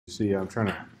See, I'm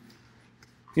trying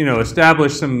to,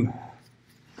 establish some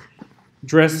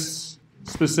dress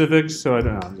specifics, so I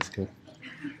don't know, I'm just kidding.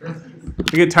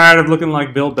 I get tired of looking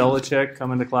like Bill Belichick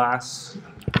coming to class,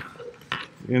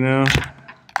 And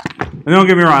don't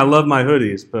get me wrong, I love my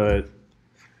hoodies, but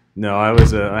no,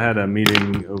 I had a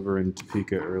meeting over in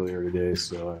Topeka earlier today,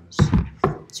 so I was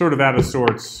sort of out of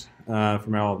sorts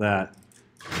from all of that.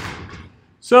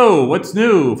 So, what's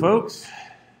new, folks?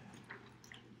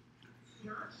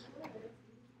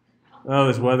 Oh,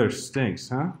 this weather stinks,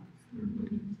 huh?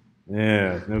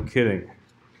 Yeah, no kidding.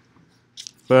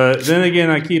 But then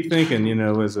again, I keep thinking,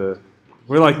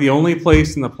 we're like the only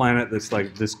place in the planet that's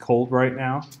like this cold right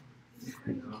now.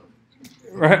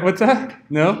 Right? What's that?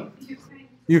 No?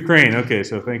 Ukraine. Okay,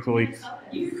 so thankfully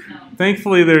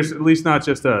there's at least not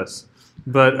just us.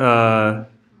 But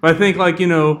I think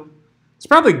it's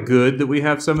probably good that we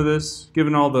have some of this,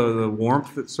 given all the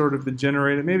warmth that's sort of been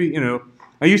generated. Maybe,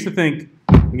 I used to think,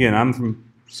 again, I'm from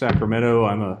Sacramento.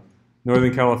 I'm a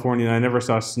Northern California. I never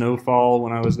saw snowfall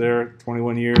when I was there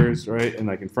 21 years, right? And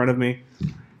like in front of me, there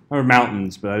were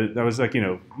mountains, but I was like,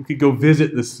 you could go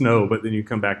visit the snow, but then you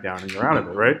come back down and you're out of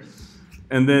it, right?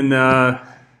 And then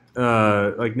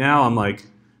like now I'm like,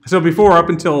 so before up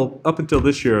until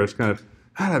this year, I was kind of,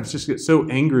 God, I was just get so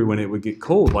angry when it would get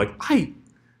cold. Like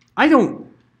I don't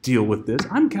deal with this.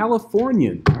 I'm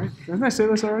Californian, right? Didn't I say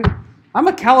this already? I'm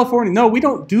a Californian. No, we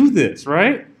don't do this,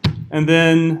 right? And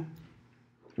then,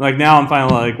 like now I'm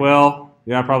finally like, well,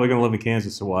 yeah, I'm probably going to live in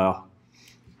Kansas a while.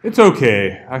 It's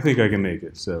okay. I think I can make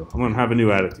it. So I'm going to have a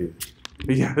new attitude.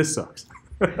 But yeah, this sucks.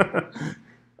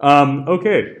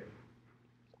 Okay.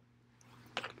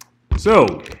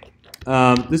 So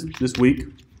this week,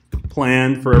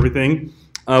 planned for everything.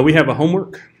 We have a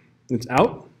homework. It's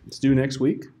out. It's due next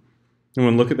week.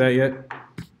 Anyone look at that yet?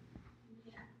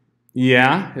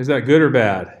 Yeah. Is that good or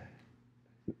bad?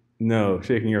 No,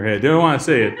 shaking your head. Don't want to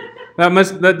say it.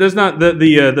 That does not.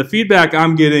 The feedback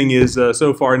I'm getting is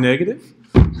so far negative.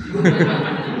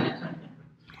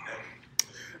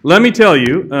 Let me tell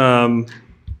you.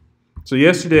 So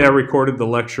yesterday I recorded the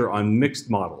lecture on mixed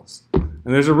models, and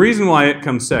there's a reason why it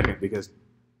comes second, because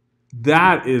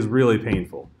that is really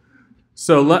painful.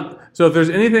 So if there's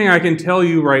anything I can tell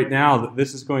you right now that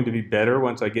this is going to be better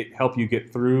once I help you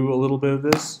get through a little bit of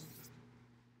this,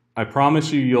 I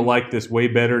promise you'll like this way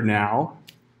better now,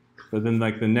 but then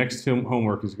like the next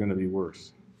homework is going to be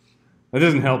worse. That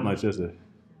doesn't help much, does it?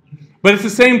 But it's the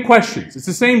same questions. It's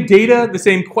the same data, the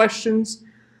same questions,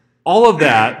 all of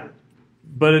that,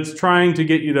 but it's trying to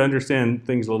get you to understand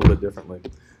things a little bit differently.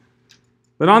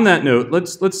 But on that note,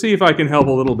 let's see if I can help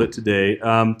a little bit today.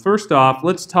 First off,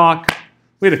 let's talk.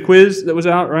 We had a quiz that was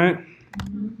out, right?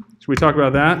 Should we talk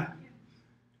about that?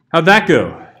 How'd that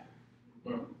go?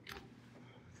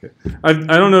 Okay. I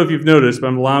don't know if you've noticed, but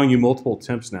I'm allowing you multiple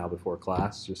attempts now before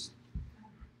class.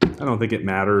 I don't think it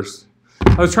matters.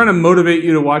 I was trying to motivate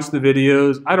you to watch the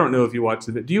videos. I don't know if you watch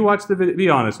the video. Do you watch the video? Be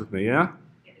honest with me, yeah?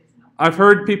 I've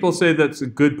heard people say that's a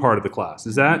good part of the class.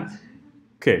 Is that?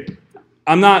 Okay.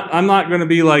 I'm not going to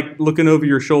be like looking over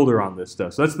your shoulder on this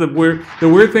stuff. So that's the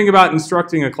weird thing about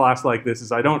instructing a class like this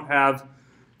is I don't have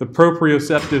the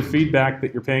proprioceptive feedback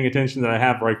that you're paying attention that I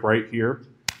have right here.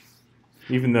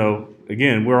 Even though,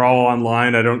 again, we're all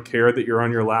online, I don't care that you're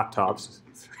on your laptops.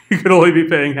 You could only be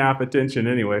paying half attention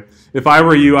anyway. If I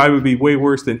were you, I would be way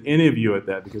worse than any of you at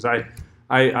that, because I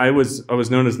was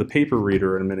known as the paper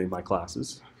reader in many of my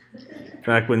classes.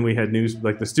 Back when we had news,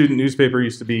 like the student newspaper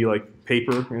used to be like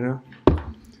paper,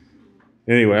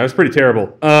 Anyway, I was pretty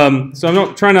terrible. So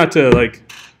I'm trying not to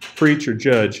like preach or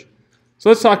judge. So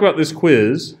let's talk about this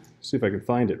quiz. See if I can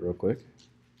find it real quick.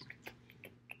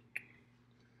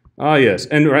 Ah, yes.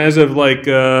 And as of like,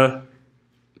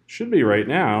 should be right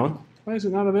now. Why is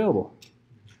it not available?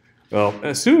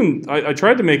 Well, soon, I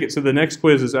tried to make it so the next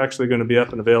quiz is actually going to be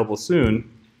up and available soon.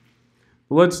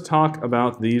 Let's talk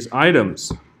about these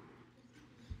items.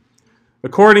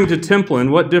 According to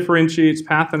Templin, what differentiates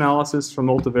path analysis from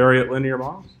multivariate linear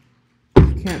models?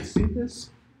 You can't see this?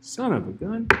 Son of a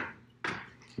gun.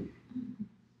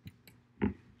 I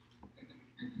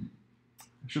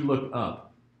should look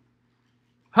up.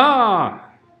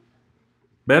 Ha!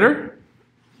 Better?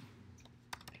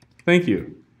 Thank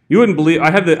you. You wouldn't believe I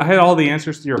had all the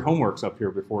answers to your homeworks up here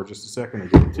before just a second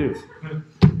ago too.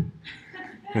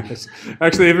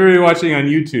 Actually, everybody watching on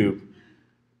YouTube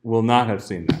will not have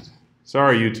seen that.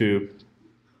 Sorry, YouTube.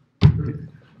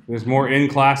 There's more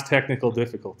in-class technical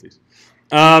difficulties.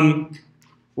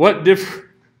 What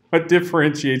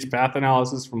differentiates path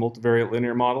analysis from multivariate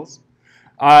linear models?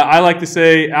 I like to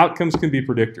say outcomes can be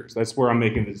predictors. That's where I'm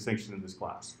making the distinction in this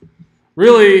class.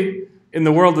 Really, in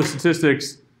the world of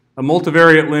statistics, A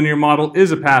multivariate linear model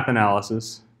is a path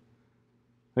analysis.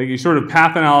 Like you sort of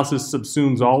path analysis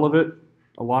subsumes all of it,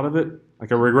 a lot of it.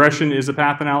 Like a regression is a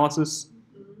path analysis.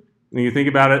 When you think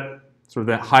about it, sort of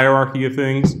that hierarchy of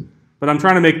things. But I'm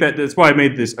trying to make that, that's why I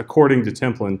made this according to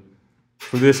Templin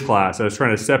for this class. I was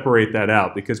trying to separate that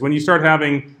out because when you start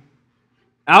having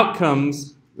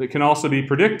outcomes that can also be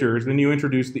predictors, then you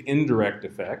introduce the indirect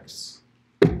effects.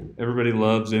 Everybody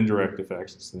loves indirect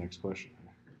effects. That's the next question.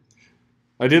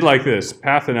 I did like this.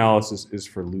 Path analysis is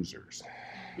for losers.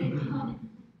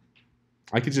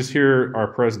 I could just hear our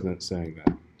president saying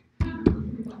that.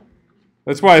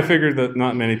 That's why I figured that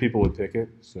not many people would pick it.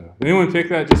 So, anyone pick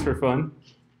that just for fun?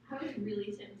 I was really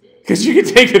tempted. Because you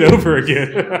can take it over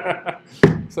again.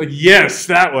 It's like, yes,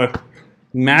 that one.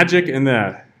 Magic and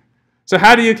that. So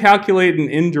how do you calculate an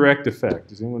indirect effect?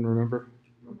 Does anyone remember?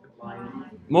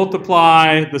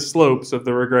 Multiply the slopes of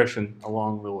the regression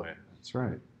along the way. That's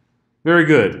right. Very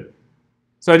good.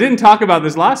 So I didn't talk about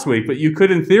this last week, but you could,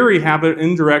 in theory, have an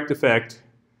indirect effect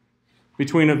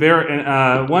between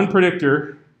one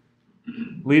predictor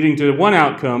leading to one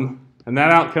outcome, and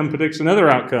that outcome predicts another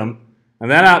outcome, and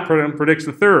that outcome predicts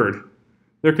the third.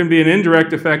 There can be an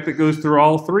indirect effect that goes through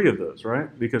all three of those, right?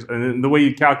 Because and the way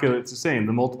you calculate it's the same,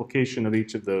 the multiplication of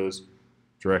each of those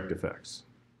direct effects.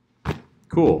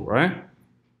 Cool, right?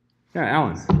 Yeah,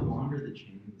 Alan. The longer the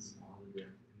chain, the smaller the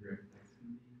indirect effects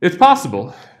can be. It's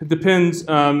possible. It depends.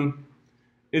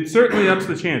 It certainly ups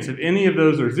the chance. If any of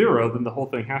those are 0, then the whole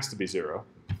thing has to be 0.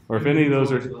 Or if any of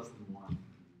those are less than 1.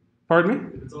 Pardon me?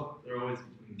 They're always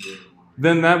between 0 and 1. Right?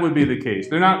 Then that would be the case.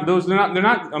 They're not.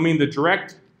 I mean, the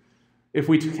direct. If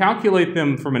we calculate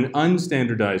them from an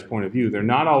unstandardized point of view, they're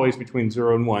not always between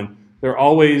 0 and 1. They're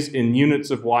always in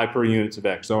units of y per units of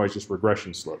x. Always just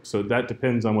regression slopes. So that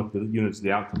depends on what the units of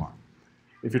the outcome are.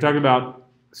 If you're talking about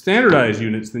standardized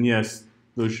units, then yes,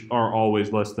 those are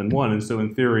always less than 1. And so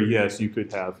in theory, yes, you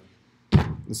could have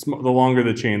the longer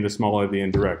the chain, the smaller the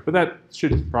indirect. But that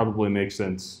should probably make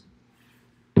sense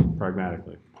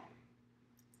pragmatically.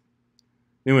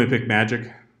 Anyone pick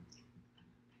magic?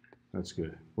 That's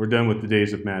good. We're done with the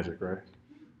days of magic, right?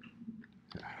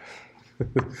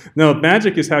 No,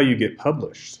 magic is how you get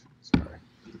published. Sorry.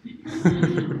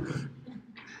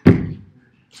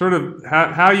 Sort of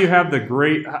how you have the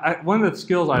great... one of the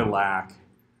skills I lack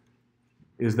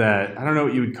is that, I don't know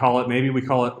what you would call it, maybe we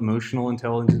call it emotional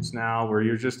intelligence now, where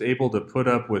you're just able to put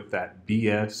up with that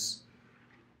BS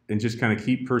and just kind of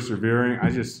keep persevering. I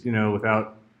just,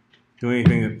 without doing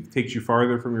anything that takes you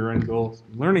farther from your end goals.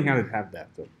 Learning how to have that,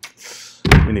 though.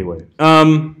 Anyway,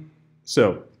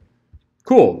 so,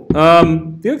 cool. The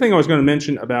other thing I was going to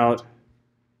mention about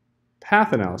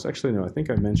path analysis, actually, no, I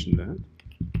think I mentioned that.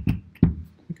 I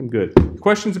think I'm good.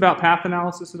 Questions about path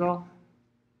analysis at all?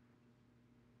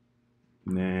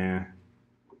 Nah.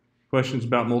 Questions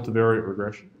about multivariate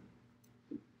regression?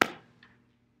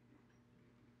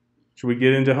 Should we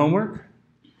get into homework?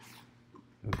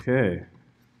 Okay.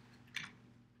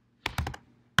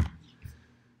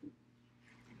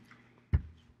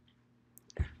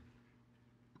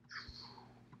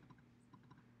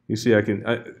 You see, I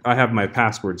have my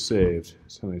password saved.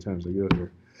 That's how many times I go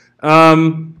here.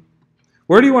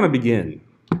 Where do you want to begin?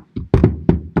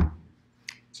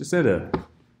 Just said I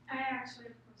actually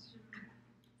have a question.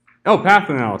 Oh, path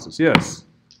analysis, yes.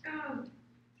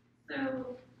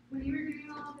 So when you were doing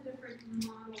all the different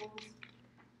models,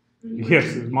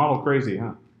 Yes, it's model crazy,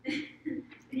 huh? and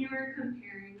you were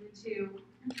comparing the two,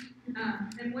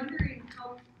 I'm wondering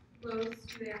how close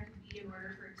do they have to be in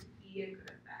order for it to be a good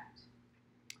effect?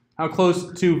 How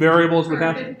close to variables would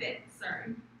have? Good fit,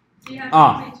 sorry. So you have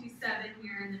 0.27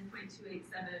 here and then 0.287.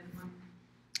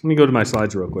 Let me go to my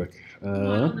slides real quick.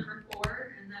 Model number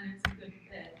 4, and then it's a good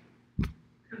fit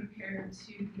compared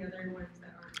to the other ones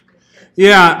that aren't a good fit.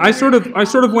 Yeah, I sort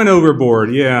of went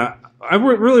overboard. Yeah, I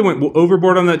really went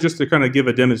overboard on that just to kind of give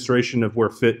a demonstration of where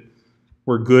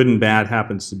good and bad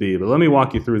happens to be. But let me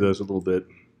walk you through those a little bit.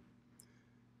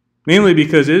 Mainly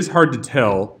because it is hard to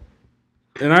tell.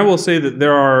 And I will say that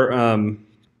there are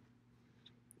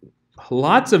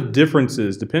lots of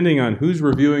differences depending on who's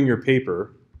reviewing your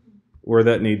paper, where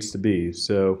that needs to be.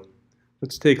 So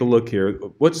let's take a look here.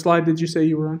 What slide did you say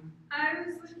you were on? I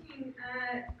was looking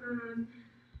at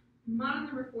model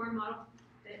number 4, model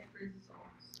fit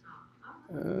results.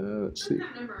 Let's see.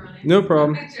 Number on it. No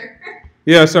problem. Picture.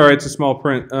 Yeah, sorry, it's a small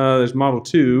print. There's model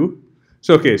 2.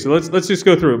 So okay, so let's just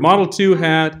go through it. Model 2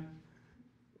 had.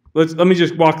 Let me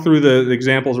just walk through the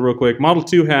examples real quick. Model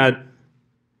 2 had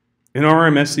an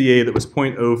RMSEA that was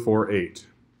 0.048.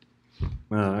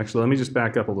 Actually, let me just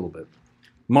back up a little bit.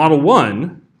 Model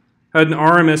 1 had an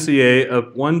RMSEA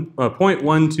of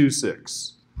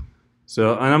 0.126.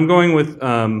 So, and I'm going with,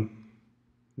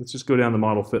 let's just go down the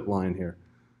model fit line here.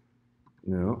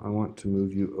 No, I want to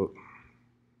move you, oh,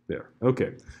 there,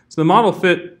 okay. So the model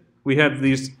fit, we have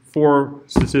these 4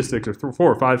 statistics, or 4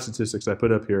 or 5 statistics I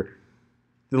put up here.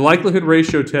 The likelihood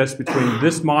ratio test between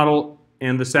this model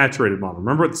and the saturated model.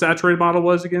 Remember what the saturated model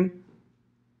was again?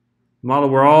 The model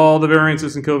where all the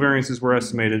variances and covariances were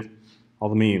estimated, all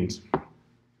the means.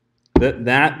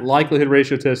 That likelihood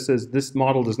ratio test says this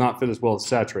model does not fit as well as the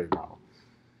saturated model.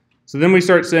 So then we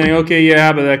start saying, okay,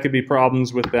 yeah, but that could be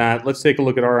problems with that. Let's take a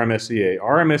look at RMSEA.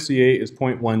 RMSEA is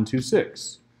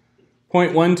 0.126.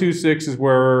 0.126 is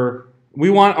where we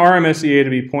want RMSEA to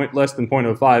be less than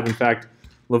 0.05. In fact,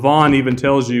 Levon even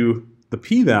tells you the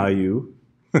p-value.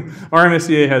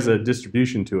 RMSEA has a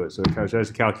distribution to it, so it tries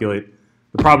to calculate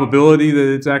the probability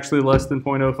that it's actually less than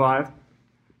 0.05.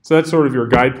 So that's sort of your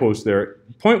guidepost there.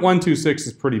 0.126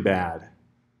 is pretty bad,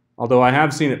 although I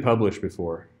have seen it published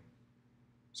before.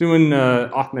 So when,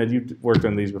 Ahmed, you've worked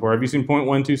on these before. Have you seen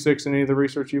 0.126 in any of the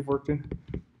research you've worked in?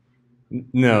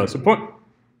 No. So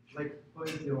Like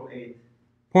 0.08.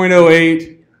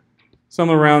 0.08,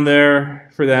 somewhere around there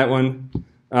for that one.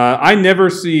 I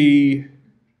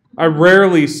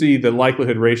rarely see the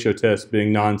likelihood ratio test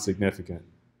being non-significant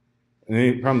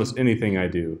in almost anything I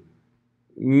do.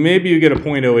 Maybe you get a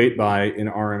 0.08 by in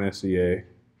RMSEA.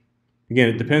 Again,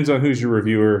 it depends on who's your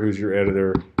reviewer, who's your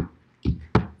editor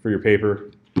for your paper.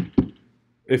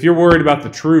 If you're worried about the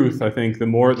truth, I think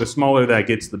the smaller that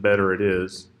gets, the better it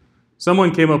is.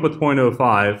 Someone came up with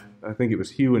 0.05. I think it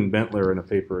was Hugh and Bentler in a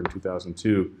paper in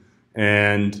 2002.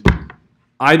 And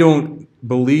I don't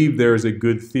believe there's a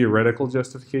good theoretical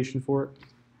justification for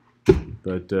it.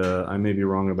 But I may be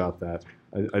wrong about that.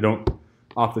 I don't,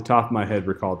 off the top of my head,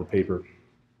 recall the paper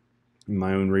in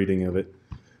my own reading of it.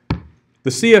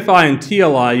 The CFI and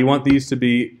TLI, you want these to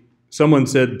be, someone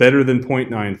said, better than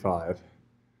 0.95.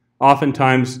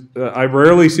 Oftentimes, I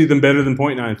rarely see them better than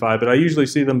 0.95, but I usually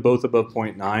see them both above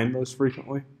 0.9 most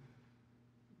frequently.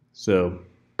 So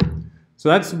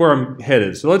that's where I'm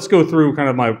headed. So let's go through kind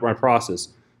of my process.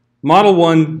 Model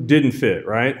 1 didn't fit,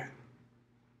 right?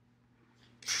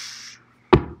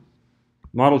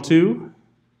 Model 2.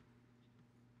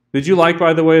 Did you like,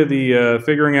 by the way, the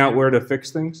figuring out where to fix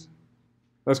things?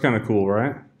 That's kind of cool,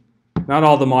 right? Not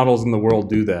all the models in the world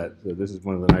do that. So this is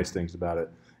one of the nice things about it.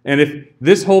 And if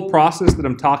this whole process that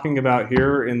I'm talking about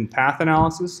here in path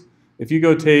analysis, if you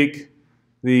go take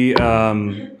the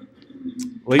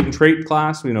latent trait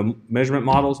class, measurement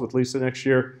models with Lisa next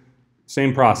year,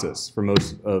 same process for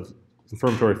most of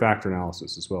confirmatory factor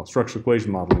analysis as well, structural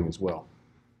equation modeling as well.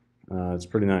 It's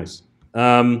pretty nice.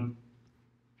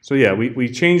 So yeah, we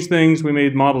changed things. We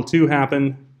made model 2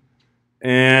 happen.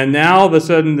 And now all of a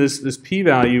sudden this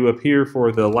p-value up here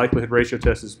for the likelihood ratio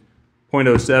test is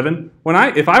 0.07.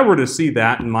 If I were to see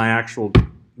that in my actual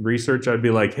research, I'd be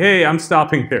like, hey, I'm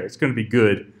stopping there. It's going to be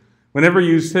good. Whenever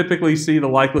you typically see the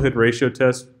likelihood ratio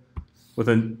test with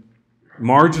a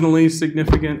marginally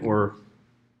significant or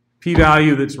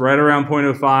p-value that's right around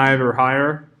 0.05 or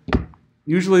higher,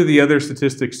 usually the other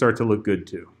statistics start to look good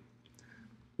too.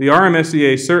 The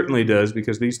RMSEA certainly does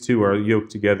because these two are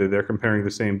yoked together. They're comparing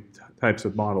the same types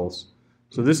of models.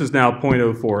 So this is now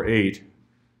 0.048.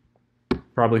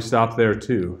 Probably stop there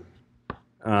too.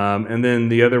 And then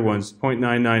the other ones,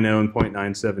 0.990 and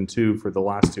 0.972 for the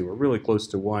last two, are really close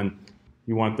to 1.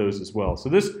 You want those as well. So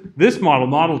this model,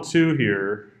 Model 2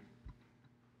 here,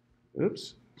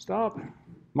 oops, stop.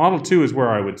 Model 2 is where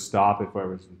I would stop if I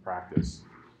was in practice.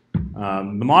 The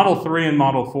Model 3 and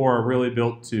Model 4 are really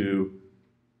built to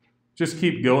just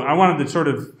keep going. I wanted to sort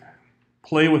of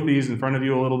play with these in front of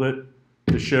you a little bit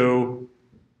to show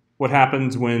what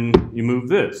happens when you move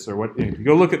this, or what if you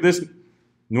go look at this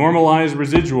normalized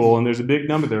residual and there's a big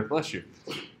number there. Bless you.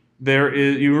 There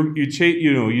is you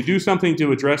do something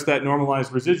to address that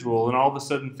normalized residual, and all of a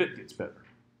sudden fit gets better,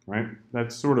 right?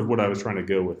 That's sort of what I was trying to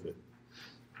go with it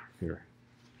here.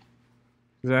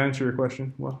 Does that answer your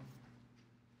question? Well,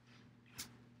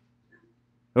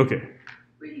 okay.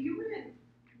 But you wouldn't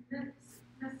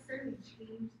necessarily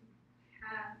change the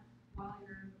path while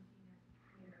you're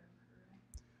looking at data,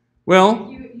 correct? Well,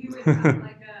 you would have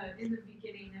like in the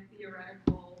beginning a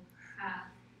theoretical path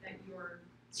that you're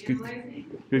analyzing.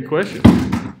 Good question.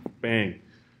 Bang.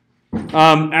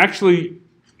 Actually,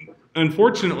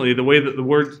 unfortunately, the way that the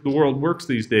world works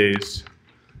these days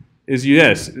is,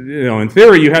 yes, in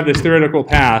theory you have this theoretical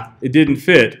path. It didn't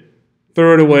fit.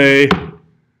 Throw it away.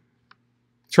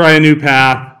 Try a new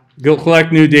path. Go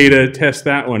collect new data. Test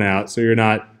that one out, so you're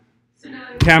not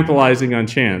capitalizing on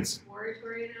chance.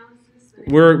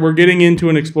 We're getting into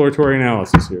an exploratory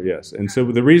analysis here, yes. And so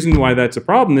the reason why that's a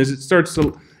problem is it starts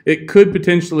to, it could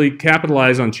potentially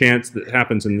capitalize on chance that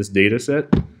happens in this data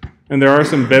set. And there are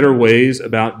some better ways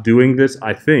about doing this,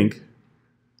 I think,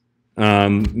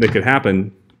 that could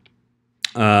happen.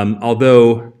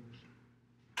 Although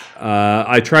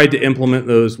I tried to implement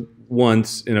those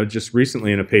once, just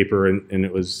recently in a paper, and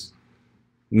it was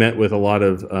met with a lot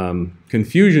of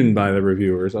confusion by the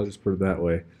reviewers. I'll just put it that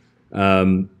way.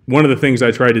 One of the things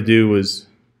I tried to do was,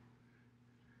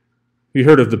 you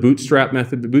heard of the bootstrap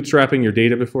method, the bootstrapping your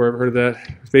data before? Ever heard of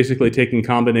that? It's basically taking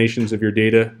combinations of your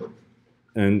data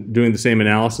and doing the same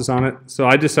analysis on it. So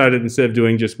I decided instead of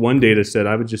doing just one data set,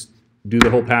 I would just do the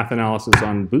whole path analysis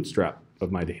on bootstrap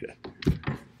of my data.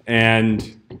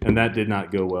 And that did not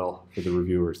go well for the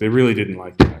reviewers. They really didn't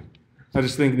like that. I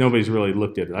just think nobody's really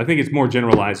looked at it. I think it's more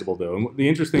generalizable, though. And the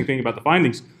interesting thing about the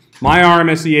findings, my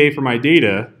RMSEA for my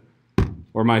data,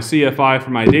 or my CFI for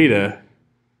my data,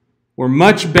 were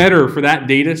much better for that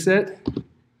data set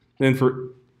than for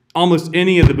almost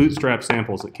any of the bootstrap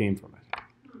samples that came from it.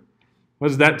 What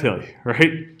does that tell you,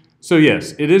 right? So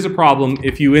yes, it is a problem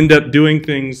if you end up doing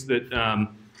things that,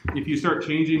 if you start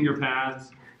changing your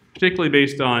paths, particularly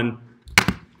based on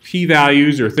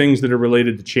p-values or things that are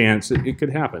related to chance, it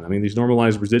could happen. I mean, these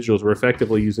normalized residuals, we're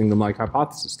effectively using them like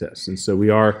hypothesis tests. And so we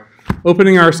are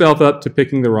opening ourselves up to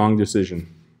picking the wrong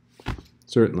decision,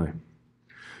 certainly.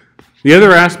 The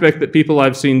other aspect that people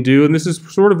I've seen do, and this is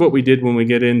sort of what we did when we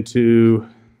get into,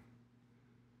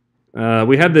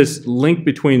 we had this link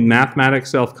between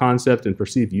mathematics, self-concept, and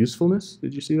perceived usefulness.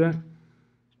 Did you see that?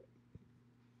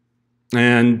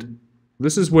 And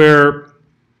this is where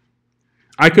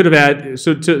I could have had,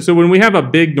 so when we have a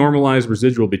big normalized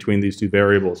residual between these two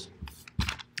variables,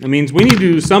 it means we need to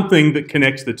do something that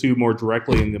connects the two more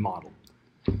directly in the model.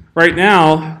 Right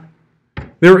now,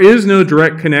 there is no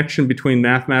direct connection between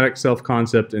mathematics,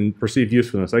 self-concept, and perceived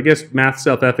usefulness. I guess math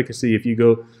self-efficacy, if you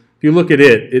look at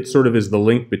it, it sort of is the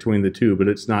link between the two, but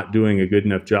it's not doing a good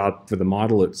enough job for the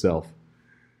model itself.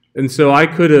 And so I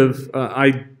could have,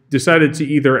 I decided to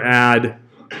either add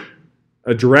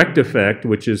a direct effect,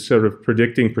 which is sort of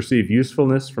predicting perceived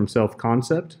usefulness from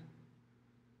self-concept,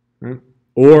 right?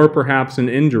 Or perhaps an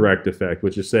indirect effect,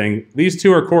 which is saying, these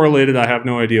two are correlated, I have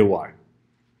no idea why.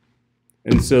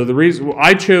 And so the reason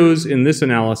I chose in this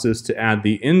analysis to add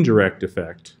the indirect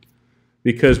effect,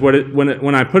 because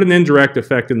when I put an indirect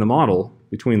effect in the model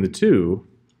between the two,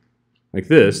 like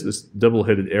this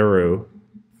double-headed arrow,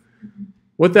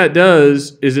 what that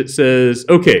does is it says,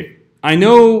 okay, I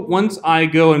know once I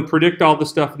go and predict all the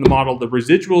stuff in the model, the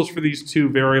residuals for these two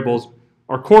variables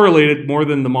are correlated more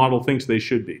than the model thinks they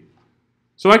should be.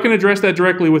 So I can address that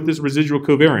directly with this residual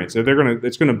covariance. So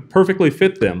it's going to perfectly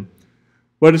fit them.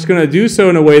 But it's going to do so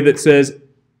in a way that says,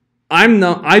 I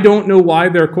don't know why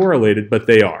they're correlated, but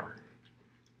they are.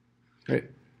 Right?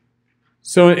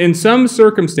 So in some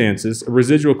circumstances, a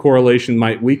residual correlation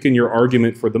might weaken your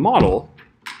argument for the model.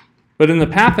 But in the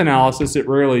path analysis, it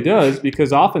rarely does,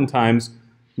 because oftentimes,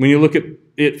 when you look at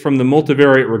it from the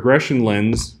multivariate regression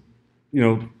lens,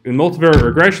 in multivariate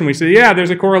regression, we say, yeah, there's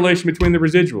a correlation between the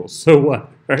residuals. So what?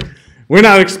 Right? We're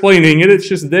not explaining it. It's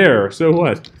just there. So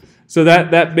what? So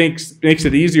that makes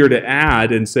it easier to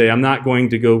add and say, I'm not going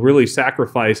to go really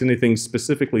sacrifice anything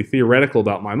specifically theoretical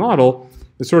about my model.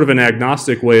 It's sort of an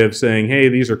agnostic way of saying, hey,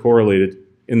 these are correlated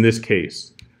in this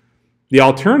case. The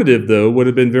alternative, though, would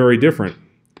have been very different.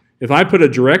 If I put a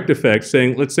direct effect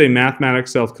saying, let's say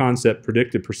mathematics self-concept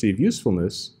predicted perceived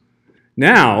usefulness,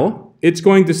 now it's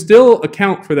going to still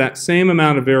account for that same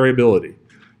amount of variability.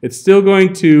 It's still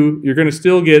going to, you're going to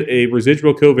still get a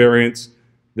residual covariance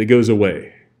that goes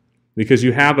away, because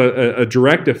you have a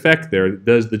direct effect there that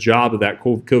does the job of that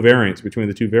covariance between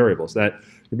the two variables. That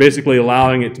you're basically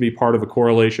allowing it to be part of a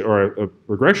correlation or a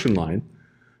regression line.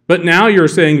 But now you're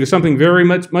saying there's something very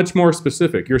much more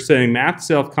specific. You're saying math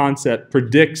self-concept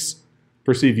predicts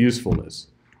perceived usefulness.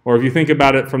 Or if you think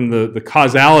about it from the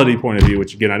causality point of view,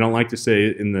 which again I don't like to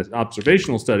say in the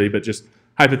observational study, but just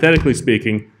hypothetically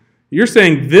speaking, you're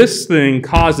saying this thing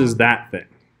causes that thing.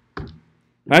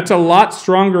 That's a lot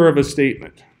stronger of a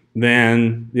statement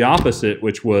than the opposite,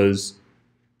 which was,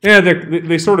 yeah,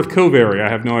 they sort of covary. I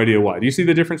have no idea why. Do you see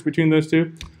the difference between those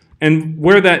two? And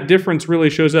where that difference really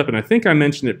shows up, and I think I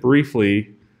mentioned it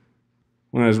briefly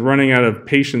when I was running out of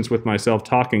patience with myself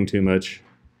talking too much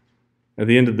at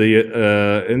the end of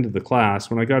the class,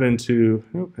 when I got into,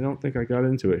 nope, I don't think I got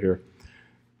into it here.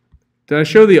 Did I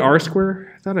show the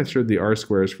R-square? I thought I showed the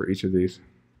R-squares for each of these.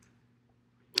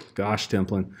 Gosh,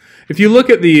 Templin. If you look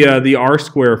at the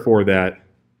R-square for that,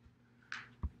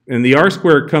 and the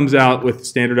R-square comes out with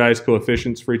standardized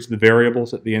coefficients for each of the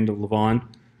variables at the end of Levon.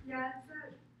 Yeah, it's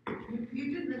that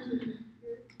you did mention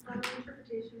your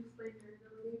interpretation explain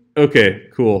variability. Okay,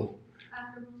 cool.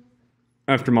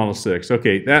 After model 6.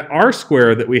 Okay, that R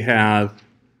square that we have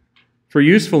for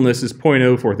usefulness is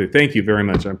 0.043. Thank you very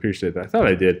much. I appreciate that. I thought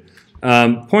I did.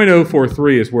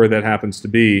 0.043 is where that happens to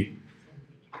be.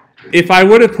 If I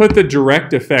would have put the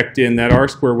direct effect in, that R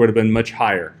square would have been much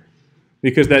higher,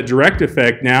 because that direct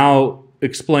effect now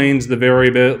explains the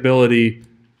variability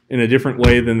in a different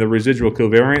way than the residual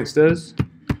covariance does.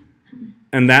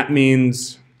 And that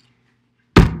means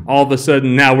all of a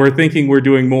sudden now we're thinking we're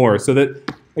doing more. So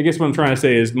that, I guess what I'm trying to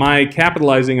say is my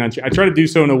capitalizing on, I try to do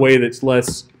so in a way that's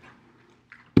less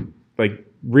like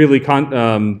really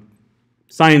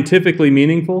scientifically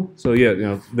meaningful. So yeah, you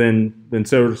know, than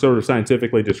sort of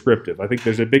scientifically descriptive. I think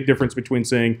there's a big difference between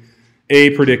saying A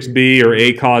predicts B or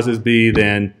A causes B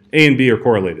than A and B are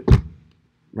correlated.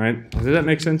 Right? Does that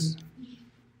make sense?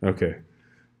 Okay.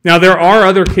 Now there are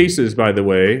other cases, by the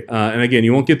way, and again,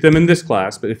 you won't get them in this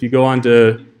class, but if you go on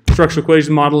to structural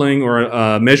equation modeling or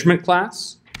a measurement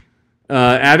class,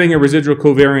 adding a residual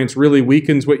covariance really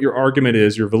weakens what your argument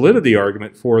is, your validity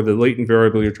argument for the latent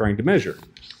variable you're trying to measure.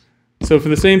 So for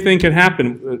the same thing can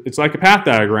happen, it's like a path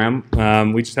diagram.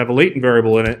 We just have a latent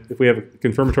variable in it if we have a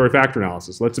confirmatory factor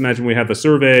analysis. Let's imagine we have a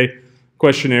survey,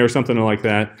 questionnaire, something like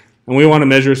that, and we want to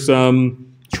measure some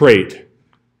trait,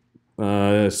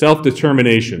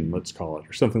 self-determination, let's call it,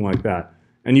 or something like that.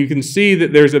 And you can see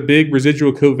that there's a big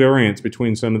residual covariance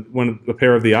between a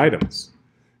pair of the items.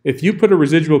 If you put a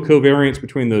residual covariance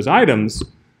between those items,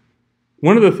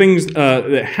 one of the things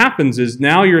that happens is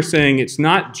now you're saying it's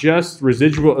not just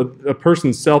a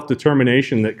person's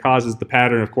self-determination that causes the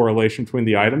pattern of correlation between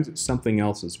the items, it's something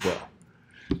else as well.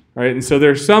 Right? And so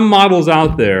there's some models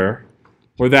out there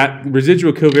where that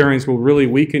residual covariance will really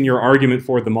weaken your argument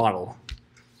for the model.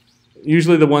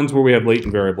 Usually the ones where we have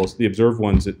latent variables, the observed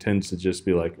ones, it tends to just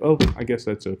be like, oh, I guess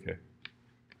that's okay.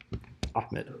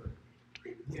 Ahmed.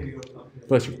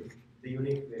 Bless you. The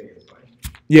unique variance, right?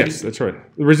 Yes, that's right.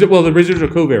 The residual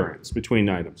covariance between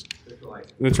items.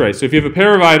 That's right. So if you have a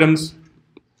pair of items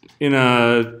in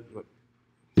a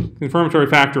confirmatory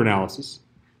factor analysis,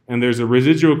 and there's a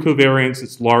residual covariance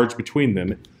that's large between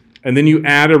them, and then you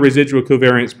add a residual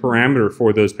covariance parameter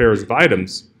for those pairs of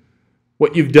items,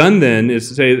 what you've done then is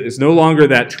to say it's no longer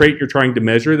that trait you're trying to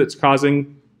measure that's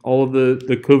causing all of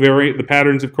the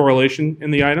patterns of correlation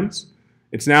in the items.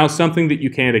 It's now something that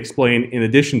you can't explain in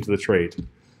addition to the trait.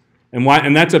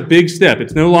 And that's a big step.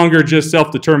 It's no longer just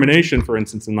self-determination, for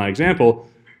instance, in my example.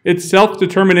 It's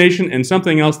self-determination and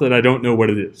something else that I don't know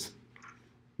what it is.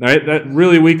 Right? That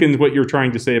really weakens what you're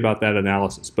trying to say about that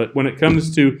analysis. But when it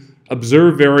comes to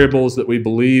observed variables that we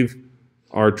believe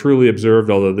are truly observed,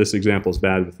 although this example is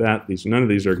bad with that, none of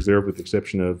these are observed with the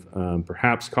exception of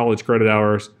perhaps college credit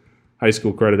hours, high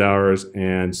school credit hours,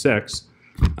 and sex.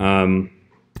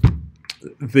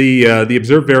 The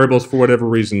observed variables, for whatever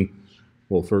reason,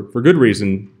 well, for good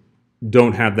reason,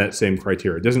 don't have that same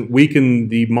criteria. It doesn't weaken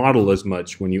the model as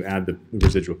much when you add the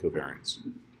residual covariance.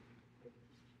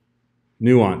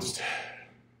 Nuanced.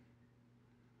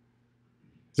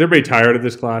 Is everybody tired of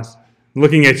this class? I'm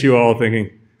looking at you all thinking,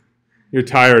 you're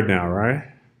tired now, right?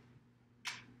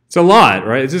 It's a lot,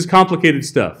 right? It's just complicated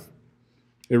stuff.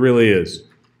 It really is.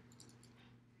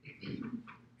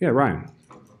 Yeah, Ryan.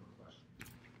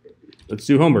 Let's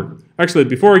do homework. Actually,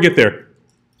 before we get there,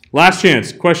 last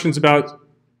chance. Questions about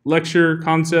lecture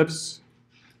concepts?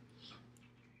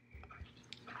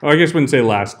 Oh, I guess I wouldn't say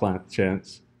last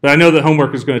chance. But I know that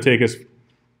homework is going to take us,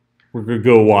 we're going to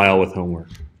go a while with homework.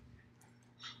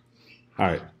 All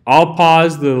right. I'll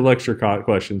pause the lecture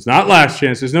questions. Not last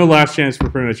chance. There's no last chance for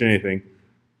pretty much anything.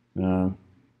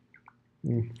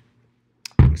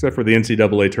 Except for the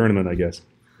NCAA tournament, I guess.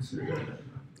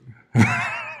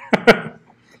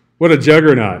 What a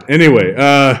juggernaut. Anyway,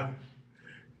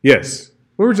 yes.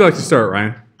 Where would you like to start,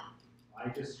 Ryan? I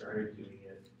just started doing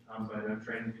it, but I'm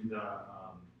trying to do the, I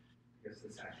guess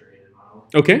the saturated model.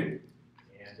 Okay.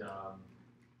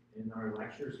 And in our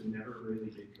lectures, we never really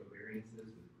did covariances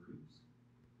with groups.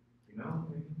 You know,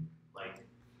 like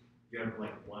you have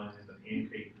like one in the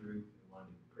pancake group and one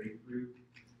in the crepe group.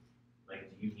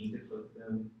 Like, do you need to put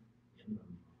them in the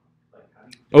like? How do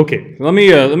you? Okay. Let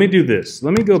me do this.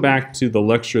 Let me go back to the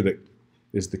lecture that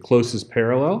is the closest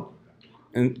parallel,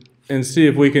 and see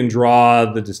if we can draw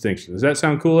the distinction. Does that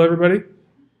sound cool, everybody?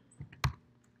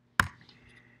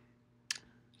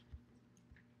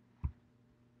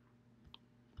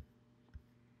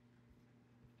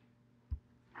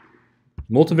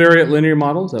 Multivariate linear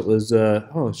models. That was,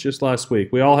 it's just last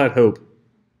week. We all had hope.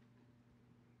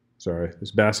 Sorry,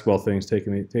 this basketball thing's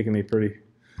taking me pretty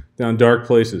down dark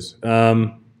places.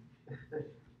 I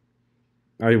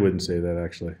wouldn't say that,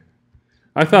 actually.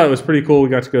 I thought it was pretty cool we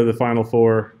got to go to the Final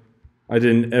Four. I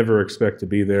didn't ever expect to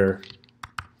be there.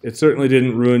 It certainly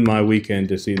didn't ruin my weekend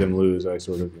to see them lose. I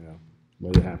sort of,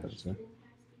 what happens.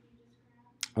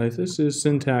 Huh? This is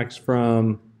syntax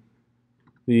from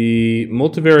the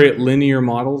Multivariate Linear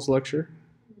Models lecture.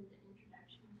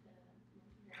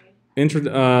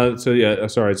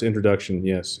 Sorry, it's introduction.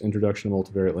 Yes, introduction to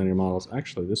multivariate linear models.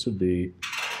 Actually, this would be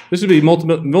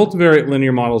multivariate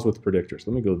linear models with predictors.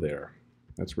 Let me go there.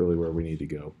 That's really where we need to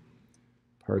go.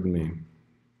 Pardon me.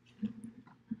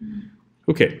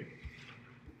 Okay.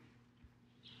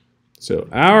 So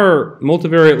our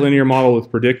multivariate linear model with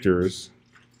predictors.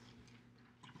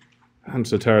 I'm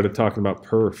so tired of talking about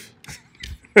perf.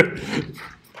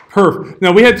 Perf.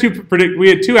 Now we had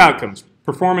two outcomes: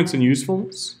 performance and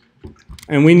usefulness.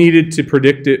 And we needed to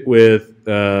predict it with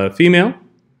female,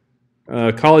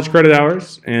 college credit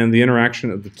hours, and the interaction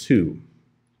of the two.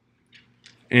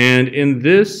 And in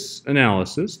this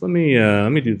analysis, let me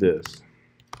do this.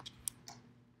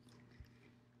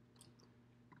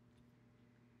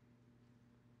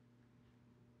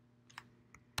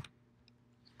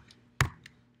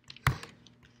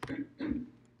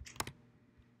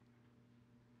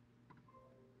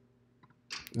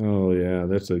 Oh yeah,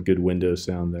 that's a good Windows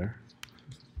sound there.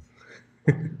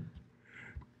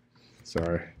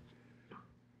 Sorry.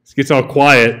 This gets all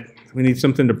quiet. We need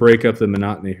something to break up the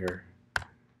monotony here.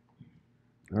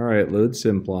 All right, load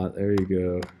simplot. There you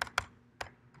go.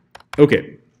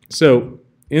 Okay, so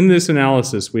in this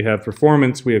analysis, we have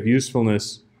performance, we have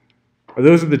usefulness.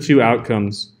 Those are the two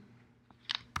outcomes.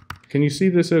 Can you see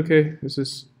this okay? Is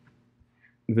this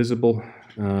visible?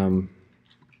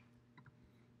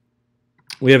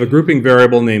 We have a grouping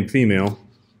variable named female.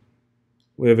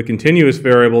 We have a continuous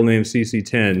variable named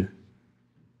CC10,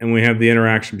 and we have the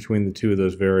interaction between the two of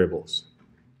those variables.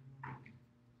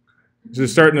 This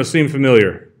is starting to seem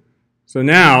familiar. So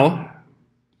now,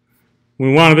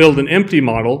 we want to build an empty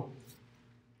model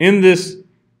in this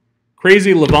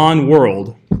crazy Lavon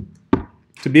world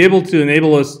to be able to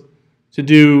enable us to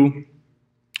do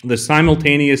the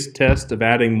simultaneous test of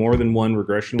adding more than one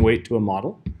regression weight to a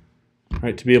model,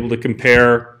 right? To be able to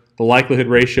compare the likelihood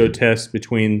ratio test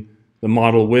between the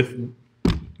model with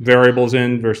variables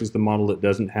in versus the model that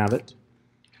doesn't have it.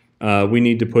 We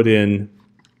need to put in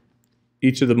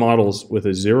each of the models with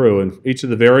a 0, and each of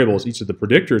the variables, each of the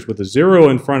predictors with a 0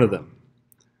 in front of them.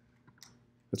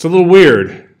 It's a little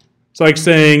weird. It's like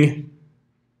saying,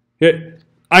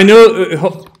 I know,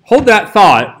 hold that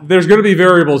thought, there's going to be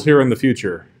variables here in the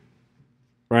future.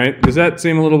 Right? Does that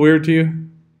seem a little weird to you?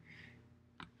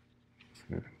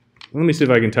 Let me see if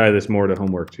I can tie this more to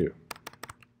homework too.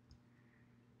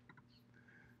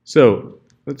 So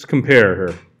let's compare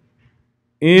here.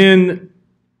 In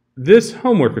this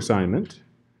homework assignment,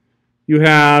 you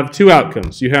have two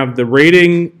outcomes. You have the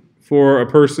rating for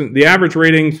a person, the average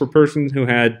rating for persons who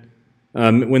had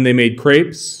when they made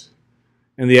crepes,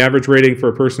 and the average rating for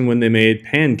a person when they made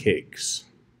pancakes.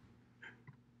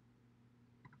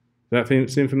 Does that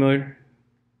seem familiar?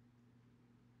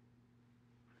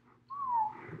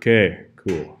 Okay,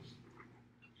 cool.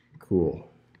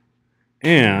 Cool.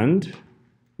 And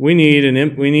we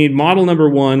need model number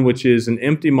 1, which is an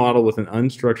empty model with an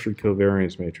unstructured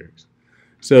covariance matrix.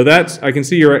 So I can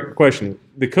see your question.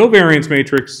 The covariance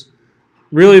matrix,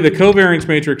 really the covariance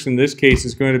matrix in this case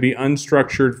is going to be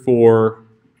unstructured for,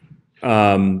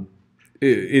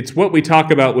 it's what we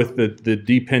talk about with the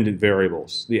dependent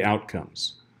variables, the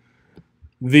outcomes.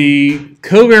 The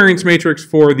covariance matrix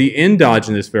for the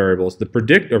endogenous variables, the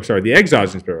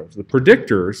exogenous variables, the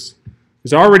predictors,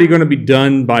 is already going to be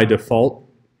done by default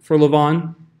for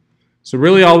Lavon. So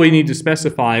really all we need to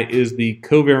specify is the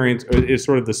covariance, is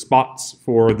sort of the spots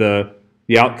for the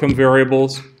outcome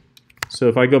variables. So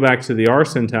if I go back to the R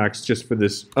syntax just for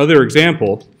this other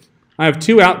example, I have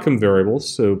two outcome variables,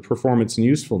 so performance and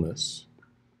usefulness.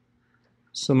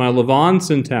 So my Lavon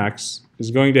syntax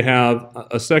is going to have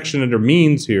a section under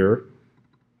means here,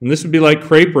 and this would be like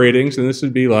crepe ratings, and this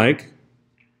would be like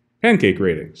pancake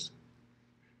ratings.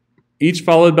 Each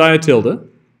followed by a tilde.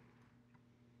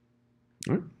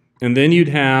 Right. And then you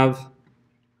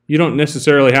don't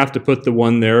necessarily have to put the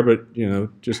 1 there, but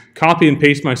just copy and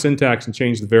paste my syntax and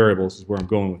change the variables is where I'm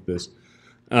going with this.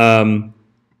 A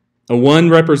 1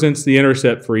 represents the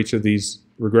intercept for each of these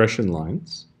regression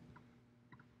lines.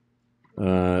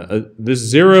 This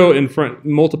 0 in front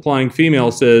multiplying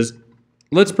female says,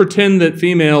 let's pretend that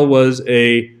female was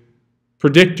a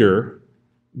predictor,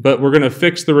 but we're going to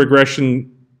fix the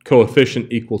regression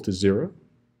coefficient equal to 0.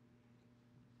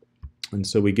 And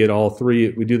so we get all three.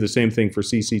 We do the same thing for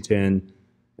CC10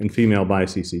 and female by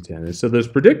CC10. And so those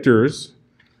predictors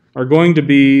are going to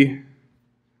be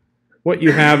what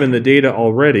you have in the data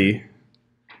already,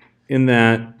 in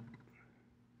that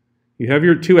you have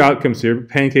your two outcomes here,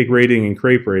 pancake rating and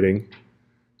crepe rating.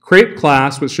 Crepe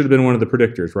class, which should have been one of the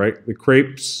predictors, right? The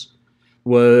crepes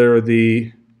were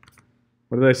the,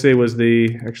 what did I say was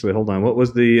the, actually, hold on, what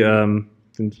was the,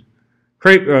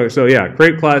 crepe, so yeah,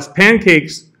 crepe class.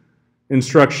 Pancakes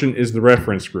instruction is the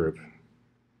reference group.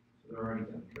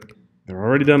 They're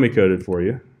already dummy coded for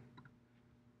you.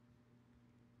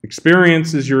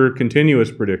 Experience is your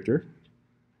continuous predictor.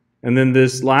 And then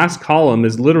this last column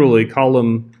is literally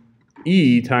column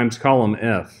E times column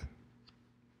F.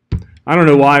 I don't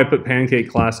know why I put pancake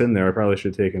class in there. I probably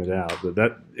should have taken it out. But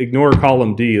that, ignore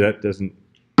column D. That doesn't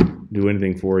do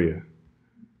anything for you.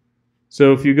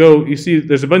 So if you go, you see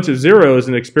there's a bunch of zeros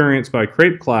in experience by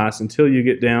crepe class until you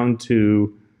get down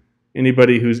to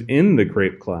anybody who's in the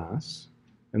crepe class.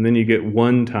 And then you get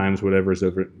 1 times whatever's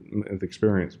over the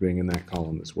experience being in that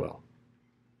column as well.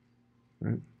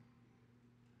 Right?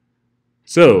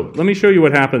 So let me show you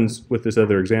what happens with this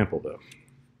other example, though.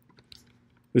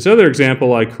 This other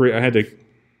example, I had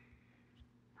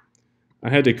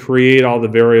to create all the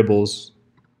variables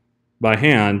by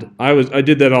hand. I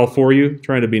did that all for you,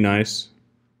 trying to be nice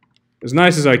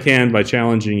as I can by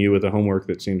challenging you with a homework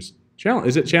that seems challenging.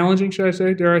 Is it challenging? Should I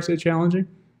say? Dare I say challenging?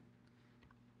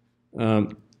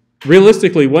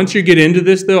 Realistically, once you get into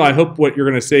this, though, I hope what you're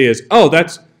going to say is, oh,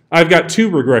 I've got 2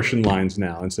 regression lines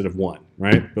now instead of 1,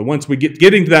 right? But once we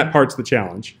getting to that part's the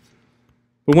challenge.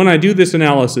 But when I do this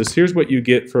analysis, here's what you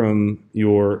get from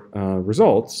your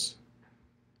results.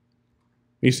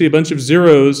 You see a bunch of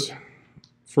zeros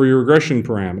for your regression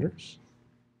parameters.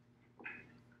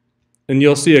 And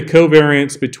you'll see a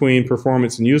covariance between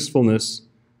performance and usefulness.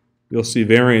 You'll see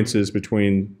variances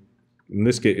between, in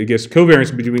this case, I guess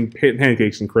covariance between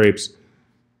pancakes and crepes.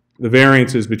 The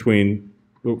variances between,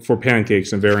 for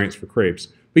pancakes and variance for crepes.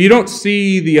 But you don't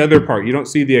see the other part. You don't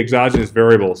see the exogenous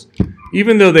variables.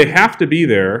 Even though they have to be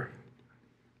there,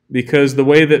 because the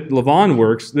way that Lavon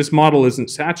works, this model isn't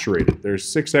saturated. There's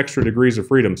 6 extra degrees of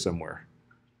freedom somewhere.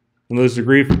 And those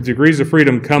degrees of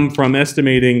freedom come from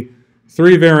estimating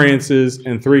 3 variances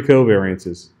and 3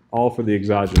 covariances, all for the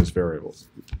exogenous variables.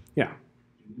 Yeah?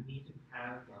 Do you need to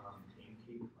have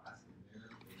pancake class in there, or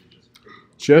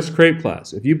just crepe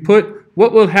class. If you put,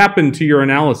 what will happen to your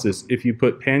analysis if you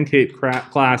put pancake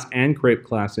class and crepe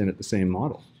class in at the same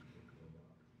model?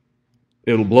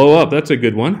 It'll blow up. That's a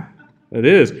good one. It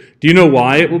is. Do you know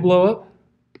why it will blow up?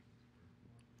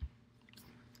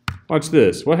 Watch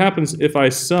this. What happens if I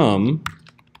sum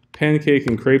pancake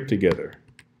and crepe together?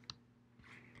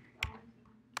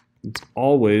 It's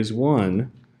always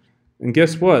 1. And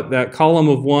guess what? That column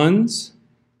of 1s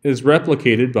is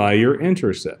replicated by your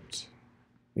intercept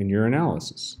in your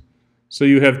analysis. So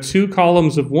you have 2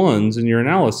 columns of 1s in your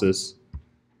analysis,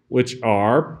 which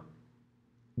are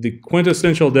the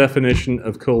quintessential definition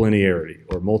of collinearity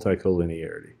or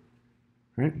multicollinearity.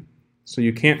 Right? So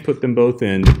you can't put them both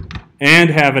in and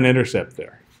have an intercept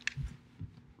there.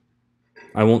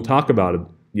 I won't talk about it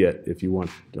yet if you want.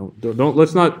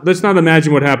 Let's not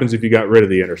imagine what happens if you got rid of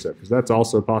the intercept, because that's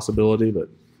also a possibility, but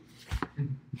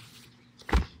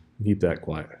keep that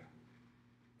quiet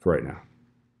for right now.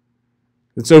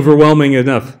 It's overwhelming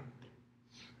enough.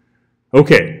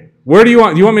 Okay, where do you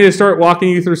want me to start walking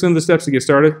you through some of the steps to get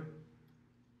started?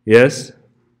 Yes?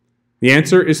 The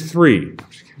answer is 3.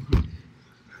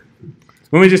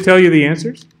 Want me to just tell you the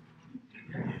answers?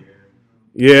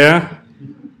 Yeah?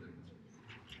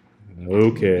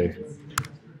 Okay.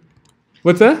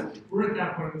 What's that? We're at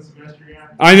that point of the semester, yeah.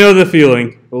 I know the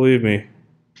feeling, believe me.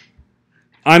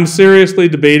 I'm seriously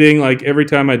debating, like, every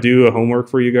time I do a homework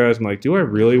for you guys, I'm like, do I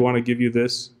really want to give you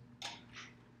this?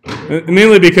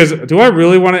 Mainly because, do I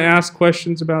really want to ask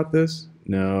questions about this?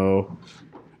 No.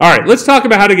 All right, let's talk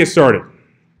about how to get started.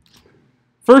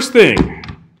 First thing,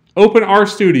 open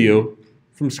RStudio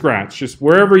from scratch, just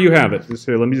wherever you have it. Just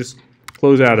here, let me just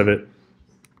close out of it.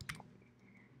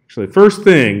 Actually, first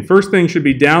thing should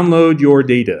be download your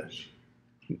data.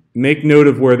 Make note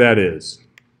of where that is.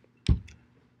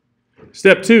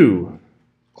 Step 2,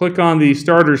 click on the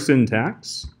starter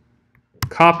syntax,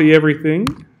 copy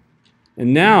everything,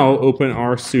 and now open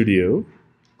RStudio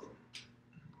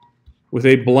with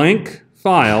a blank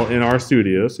file in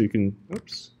RStudio, so you can,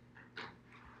 oops.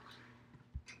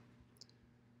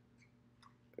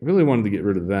 I really wanted to get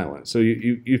rid of that one. So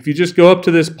if you just go up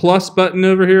to this plus button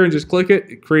over here and just click it,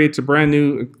 it creates a brand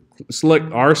new,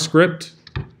 select R script,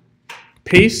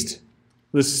 paste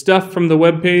the stuff from the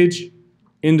web page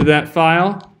into that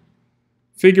file,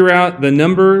 figure out the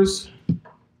numbers,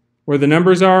 where the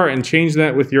numbers are, and change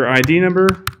that with your ID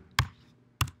number.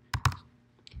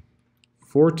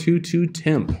 422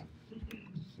 temp.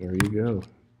 There you go.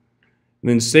 And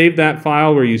then save that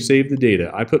file where you save the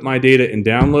data. I put my data in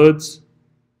downloads.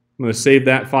 I'm going to save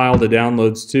that file to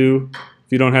downloads too.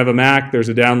 If you don't have a Mac, there's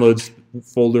a downloads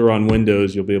folder on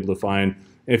Windows you'll be able to find.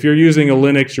 If you're using a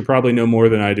Linux, you probably know more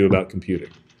than I do about computing.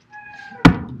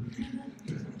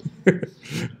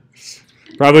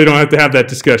 Probably don't have to have that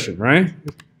discussion, right?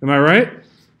 Am I right?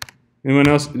 Anyone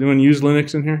else? Anyone use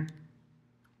Linux in here?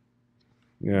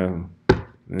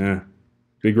 Yeah,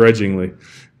 begrudgingly.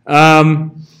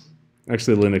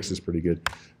 Actually, Linux is pretty good.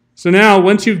 So now,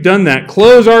 once you've done that,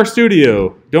 close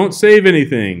RStudio. Don't save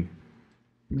anything.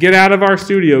 Get out of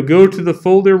RStudio. Go to the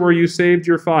folder where you saved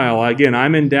your file. Again,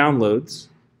 I'm in Downloads.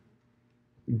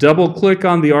 Double-click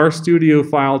on the RStudio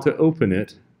file to open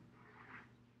it.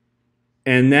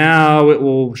 And now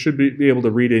it should be able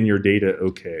to read in your data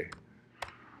okay.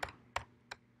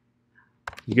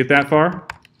 You get that far?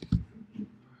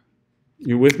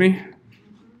 You with me?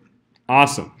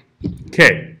 Awesome.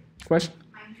 Okay. Question?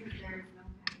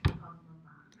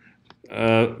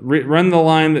 Run the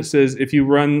line that says, if you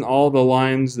run all the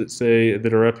lines that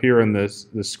are up here in the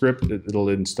script, it'll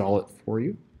install it for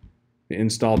you. The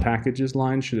install packages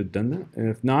line should have done that. And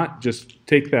if not, just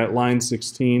take that line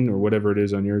 16 or whatever it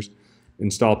is on yours,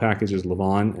 install packages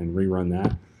Lavon, and rerun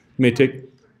that. It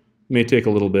may take a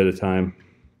little bit of time.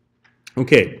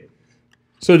 Okay.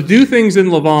 So to do things in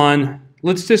Lavon,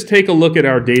 let's just take a look at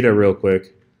our data real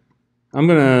quick. I'm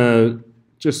going to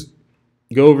just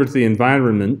go over to the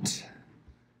environment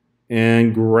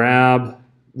and grab,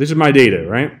 this is my data,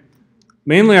 right?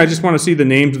 Mainly I just want to see the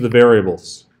names of the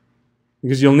variables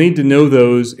because you'll need to know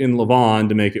those in Lavon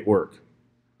to make it work.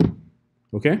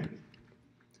 Okay?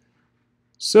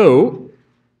 So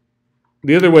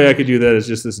the other way I could do that is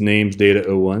just this names data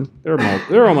 01. There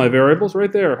are all my variables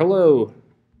right there. Hello.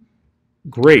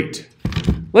 Great.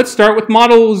 Let's start with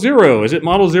model 0. Is it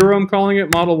model 0 I'm calling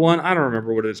it? Model 1? I don't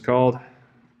remember what it's called.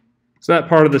 It's that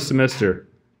part of the semester.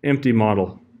 Empty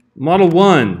model. Model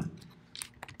 1.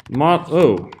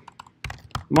 Model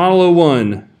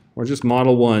 01. Or just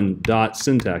model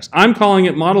 1.syntax. I'm calling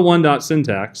it model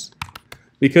 1.syntax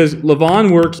because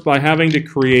Lavon works by having to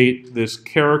create this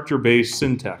character-based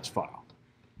syntax file.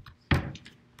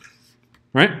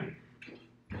 Right?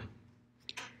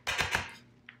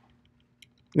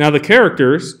 Now the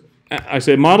characters, I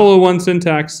say model 01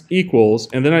 syntax equals,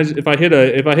 and then if I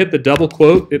hit the double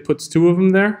quote, it puts 2 of them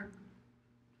there.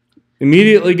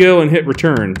 Immediately go and hit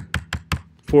return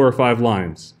 4 or 5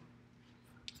 lines.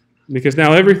 Because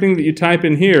now everything that you type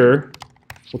in here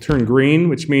will turn green,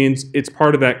 which means it's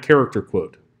part of that character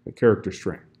quote, the character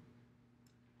string.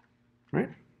 Right?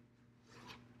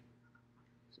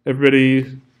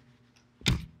 Everybody,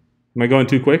 am I going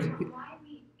too quick?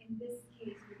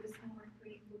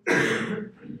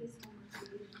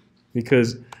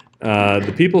 Because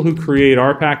the people who create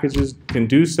our packages can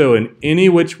do so in any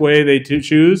which way they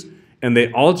choose, and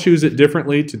they all choose it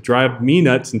differently to drive me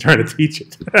nuts and try to teach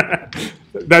it.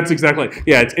 That's exactly,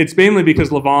 yeah, it's mainly because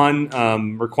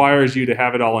Lavon requires you to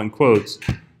have it all in quotes.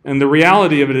 And the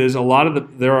reality of it is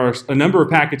there are a number of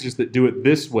packages that do it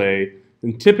this way,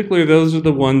 and typically those are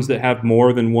the ones that have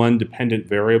more than one dependent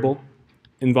variable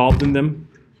involved in them.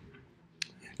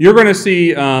 You're going to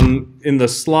see in the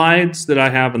slides that I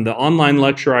have in the online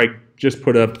lecture I just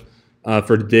put up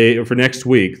for today or for next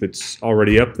week that's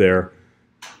already up there,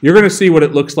 you're going to see what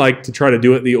it looks like to try to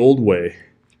do it the old way.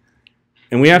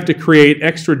 And we have to create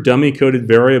extra dummy-coded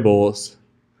variables.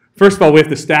 First of all, we have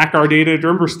to stack our data. Do you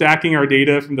remember stacking our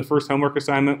data from the first homework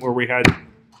assignment where we had,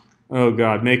 oh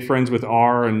God, make friends with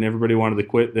R and everybody wanted to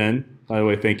quit then? By the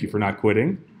way, thank you for not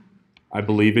quitting. I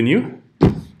believe in you.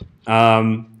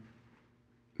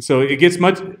 So it gets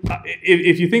much,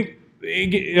 if you think,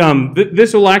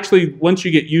 this will actually, once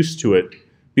you get used to it,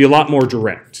 be a lot more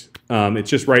direct. It's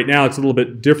just right now it's a little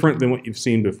bit different than what you've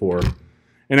seen before.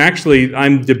 And actually,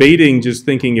 I'm debating just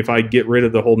thinking if I get rid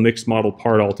of the whole mixed model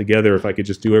part altogether, if I could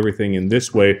just do everything in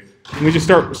this way. And we just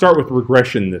start with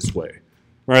regression this way,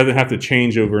 rather than have to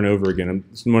change over and over again.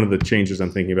 It's one of the changes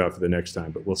I'm thinking about for the next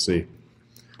time, but we'll see.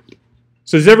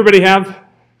 So does everybody have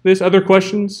this? Other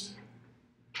questions?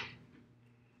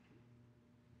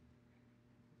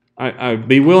 I'd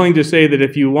be willing to say that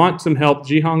if you want some help,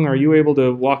 Jihong, are you able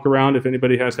to walk around if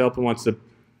anybody has help and wants to,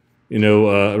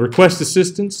 request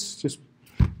assistance? Just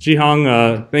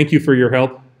Jihong, thank you for your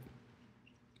help.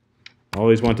 I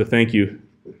always want to thank you.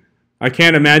 I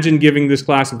can't imagine giving this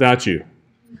class without you.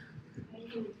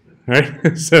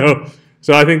 Right? So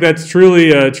I think that's truly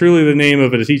the name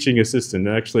of a teaching assistant.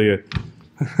 Actually,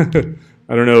 I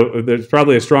don't know. There's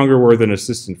probably a stronger word than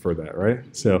assistant for that, right?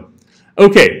 So,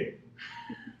 okay.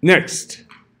 Next,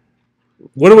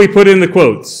 what do we put in the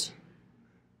quotes?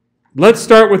 Let's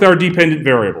start with our dependent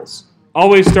variables.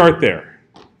 Always start there.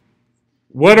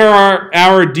 What are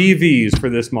our DVs for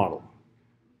this model?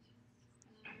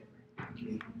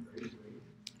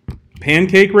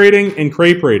 Pancake rating and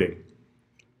crepe rating.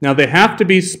 Now they have to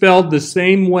be spelled the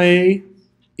same way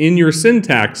in your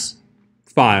syntax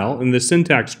file, in the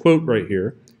syntax quote right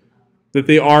here, that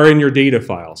they are in your data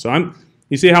file. So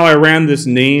you see how I ran this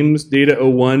names data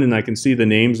 01 and I can see the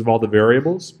names of all the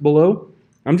variables below?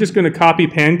 I'm just going to copy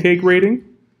pancake rating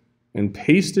and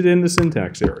paste it in the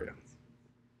syntax area.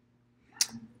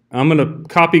 I'm going to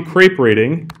copy crepe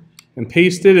rating and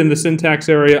paste it in the syntax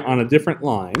area on a different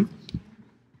line.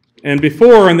 And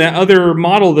before, in that other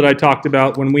model that I talked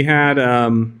about, when we had,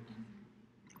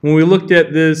 when we looked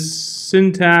at this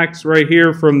syntax right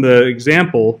here from the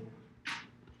example,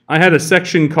 I had a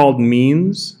section called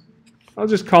means. I'll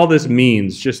just call this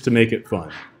means just to make it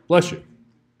fun. Bless you.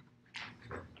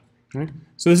 Okay.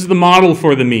 So this is the model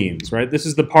for the means, right? This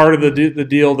is the part of the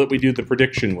deal that we do the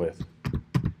prediction with.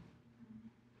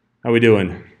 How we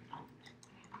doing?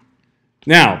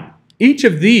 Now, each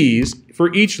of these,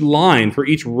 for each line, for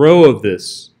each row of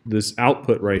this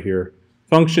output right here,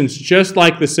 functions just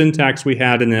like the syntax we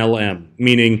had in LM,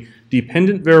 meaning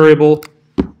dependent variable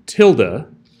tilde,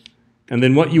 and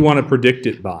then what you want to predict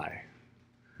it by.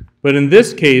 But in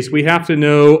this case, we have to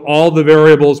know all the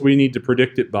variables we need to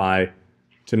predict it by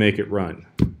to make it run.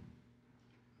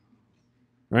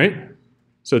 Right?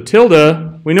 So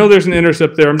tilde, we know there's an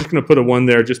intercept there. I'm just going to put a 1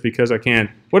 there just because I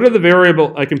can. What are the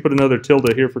variable? I can put another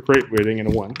tilde here for crepe rating and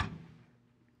a 1.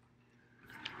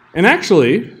 And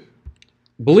actually,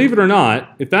 believe it or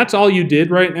not, if that's all you did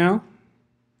right now,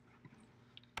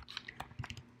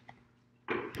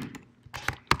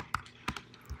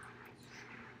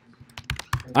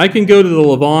 I can go to the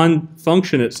Lavon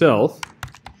function itself,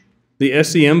 the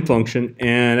SEM function,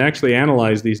 and actually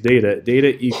analyze these data.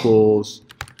 Data equals,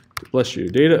 bless you,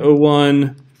 data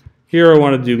 01. Here I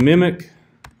want to do mimic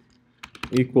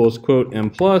equals quote M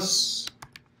plus,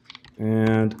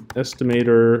 and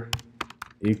estimator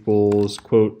equals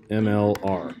quote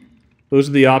MLR. Those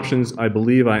are the options I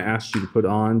believe I asked you to put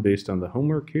on based on the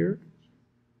homework here.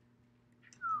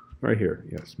 Right here,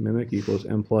 yes, mimic equals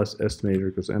M plus, estimator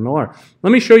equals MLR.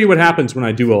 Let me show you what happens when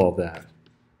I do all of that.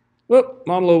 Whoop,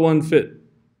 model 01 fit.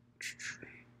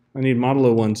 I need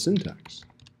model 01 syntax.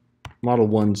 Model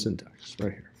 1 syntax,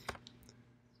 right here.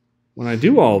 When I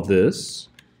do all of this,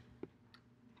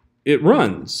 it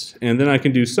runs, and then I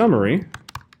can do summary,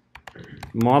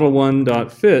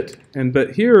 model1.fit,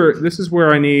 but here, this is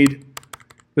where I need,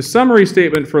 the summary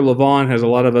statement for Lavon has a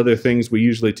lot of other things we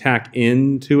usually tack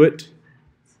into it,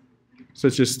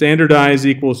 such as standardize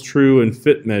equals true and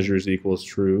fit measures equals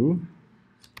true.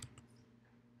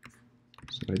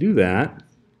 So I do that.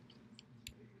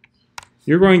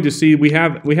 You're going to see we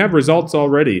have results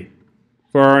already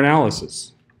for our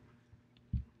analysis.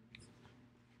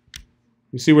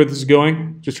 You see where this is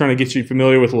going? Just trying to get you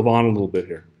familiar with Lavon a little bit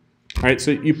here. All right,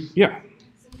 so yeah.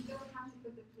 So you don't have to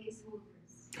put the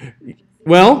placeholders.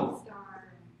 Well,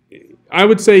 I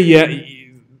would say yeah,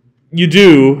 you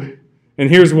do, and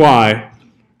here's why.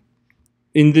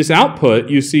 In this output,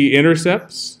 you see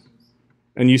intercepts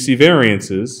and you see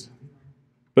variances,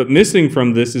 but missing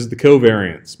from this is the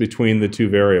covariance between the two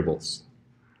variables.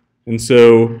 And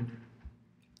so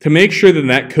to make sure that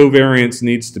that covariance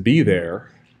needs to be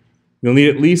there, you'll need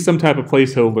at least some type of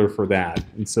placeholder for that.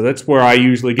 And so that's where I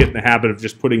usually get in the habit of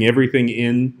just putting everything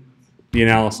in the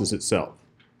analysis itself.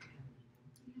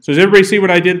 So does everybody see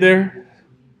what I did there?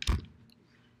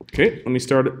 Okay, let me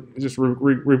start it. Just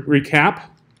recap.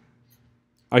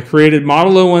 I created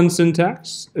model 01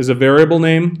 syntax as a variable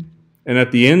name, and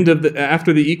at the end of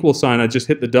after the equal sign, I just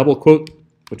hit the double quote,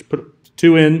 which put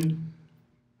 2 in.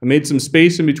 I made some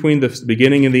space in between the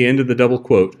beginning and the end of the double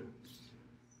quote.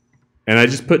 And I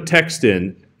just put text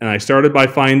in, and I started by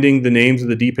finding the names of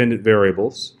the dependent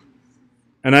variables.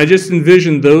 And I just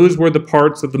envisioned those were the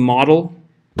parts of the model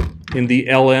in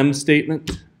the LM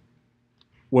statement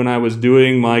when I was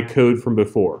doing my code from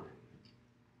before,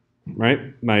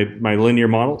 right? My linear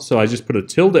model. So I just put a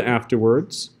tilde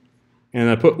afterwards, and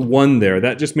I put 1 there.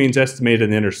 That just means estimate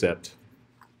an intercept.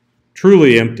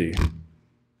 Truly empty.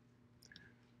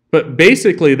 But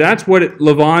basically, that's what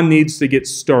Lavon needs to get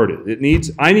started.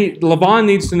 Lavon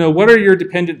needs to know what are your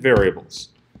dependent variables.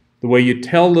 The way you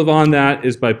tell Lavon that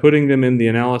is by putting them in the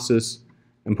analysis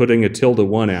and putting a tilde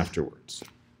 1 afterwards.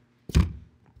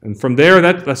 And from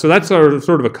there, so that's sort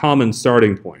of a common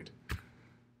starting point.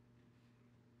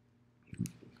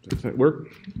 Does that work?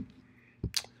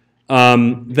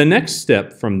 The next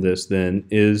step from this then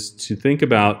is to think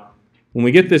about, when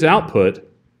we get this output,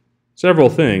 several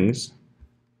things.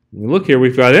 When we look here,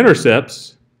 we've got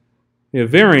intercepts, we have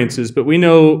variances, but we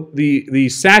know the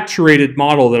saturated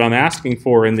model that I'm asking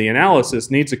for in the analysis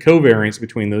needs a covariance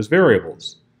between those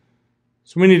variables.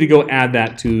 So we need to go add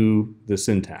that to the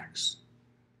syntax.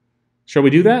 Shall we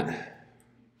do that?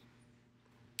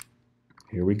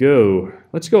 Here we go.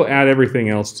 Let's go add everything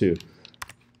else too.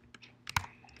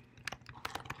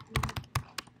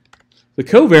 The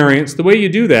covariance, the way you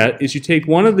do that is you take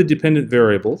one of the dependent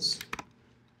variables,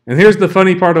 and here's the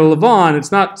funny part of Lavon,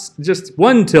 it's not just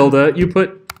one tilde, you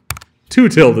put two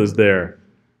tildes there.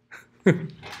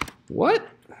 What?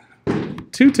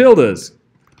 Two tildes.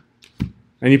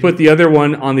 And you put the other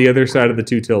one on the other side of the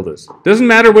two tildes. Doesn't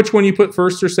matter which one you put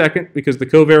first or second, because the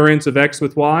covariance of x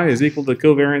with y is equal to the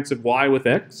covariance of y with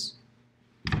x.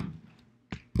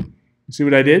 You see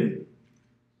what I did?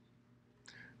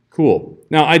 Cool.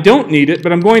 Now, I don't need it,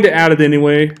 but I'm going to add it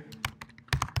anyway.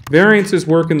 Variances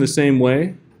work in the same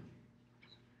way.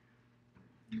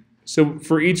 So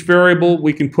for each variable,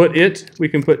 we can put it, we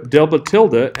can put delta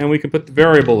tilde, and we can put the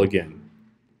variable again.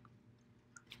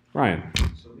 Ryan.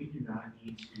 So we do not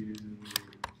need to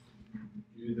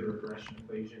do the regression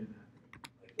equation,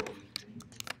 like what we think,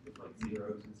 with like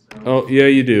zeros and stuff. Oh, yeah,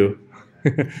 you do.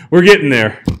 Okay. We're getting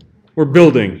there. We're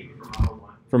building.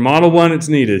 For Model 1, it's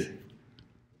needed.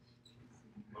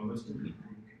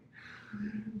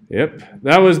 Yep,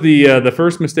 that was the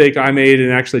first mistake I made in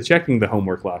actually checking the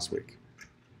homework last week.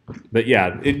 But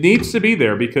yeah, it needs to be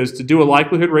there because to do a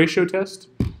likelihood ratio test,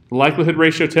 the likelihood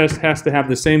ratio test has to have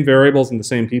the same variables and the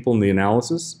same people in the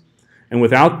analysis. And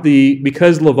without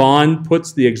because Lavon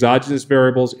puts the exogenous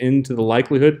variables into the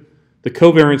likelihood, the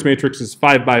covariance matrix is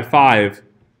 5 by 5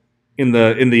 in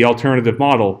the alternative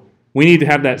model. We need to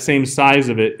have that same size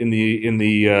of it in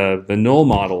the null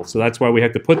model. So that's why we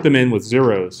have to put them in with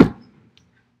zeros.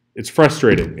 It's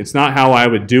frustrating. It's not how I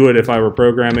would do it if I were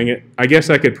programming it. I guess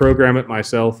I could program it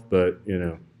myself, but you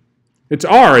know, it's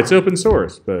R. It's open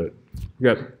source, but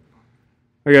I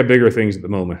got bigger things at the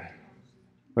moment,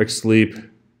 like sleep.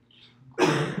 All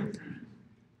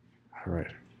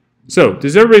right. So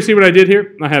does everybody see what I did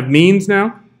here? I have means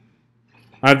now.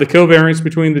 I have the covariance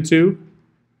between the two,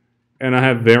 and I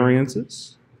have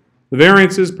variances. The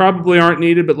variances probably aren't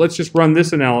needed, but let's just run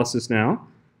this analysis now.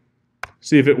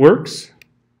 See if it works.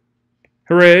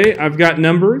 Hooray, I've got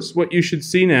numbers. What you should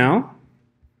see now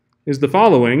is the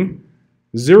following.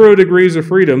 0 degrees of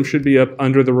freedom should be up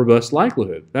under the robust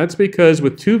likelihood. That's because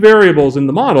with two variables in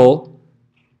the model,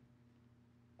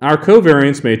 our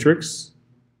covariance matrix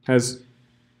has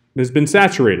been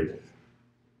saturated.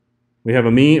 We have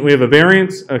a mean, we have a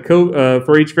variance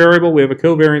for each variable, we have a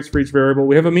covariance for each variable,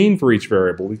 we have a mean for each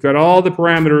variable. We've got all the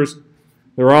parameters,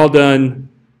 they're all done.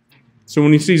 So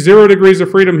when you see 0 degrees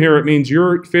of freedom here, it means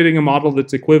you're fitting a model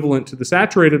that's equivalent to the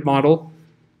saturated model,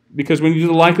 because when you do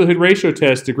the likelihood ratio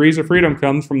test, degrees of freedom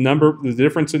comes from the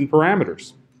difference in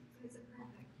parameters.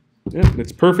 Yeah,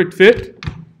 it's perfect fit.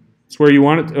 It's where you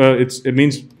want it. It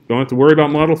means you don't have to worry about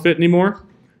model fit anymore.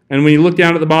 And when you look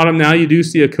down at the bottom, now you do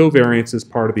see a covariance as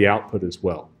part of the output as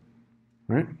well.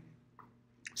 All right?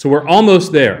 So we're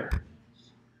almost there.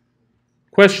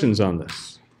 Questions on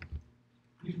this?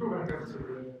 Can you go back up to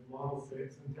the model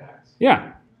fit syntax?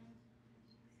 Yeah.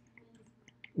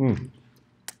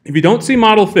 If you don't see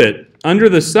model fit, under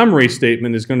the summary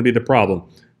statement is going to be the problem.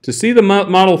 To see the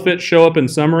model fit show up in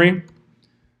summary,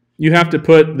 you have to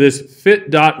put this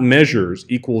fit.measures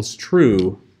equals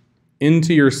true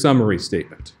into your summary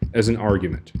statement as an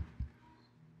argument.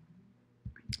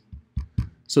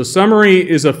 So summary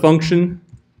is a function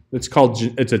that's called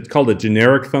a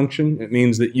generic function. It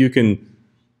means that you can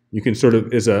sort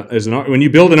of when you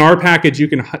build an R package, you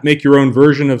can make your own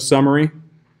version of summary.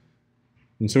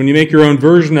 And so when you make your own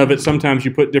version of it, sometimes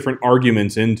you put different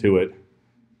arguments into it.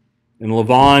 And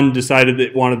Lavon decided that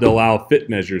it wanted to allow fit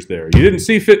measures there. You didn't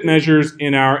see fit measures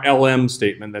in our LM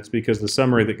statement. That's because the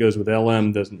summary that goes with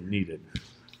LM doesn't need it.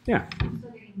 Yeah.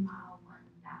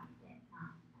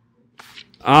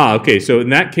 Ah, okay. So in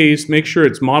that case, make sure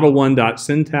it's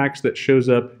model1.syntax that shows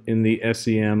up in the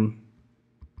SEM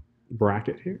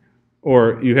bracket here.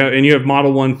 Or you have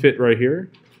model 1 fit right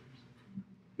here.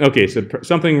 Okay, so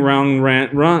something ran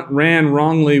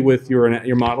wrongly with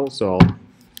your model, so I'll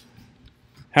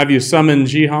have you summon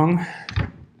Jihong.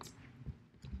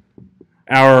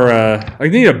 I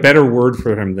need a better word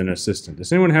for him than assistant.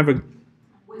 Does anyone have a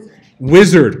wizard?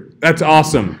 Wizard. That's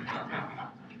awesome.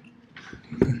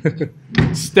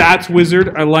 Stats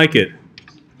wizard. I like it.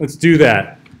 Let's do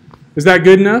that. Is that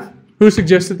good enough? Who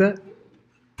suggested that?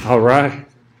 All right.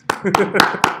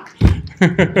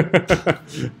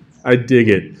 I dig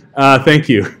it. Thank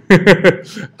you.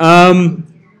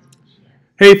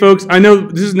 Hey, folks, I know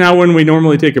this is now when we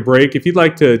normally take a break. If you'd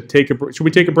like to take a break, should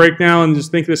we take a break now and just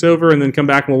think this over and then come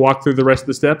back and we'll walk through the rest of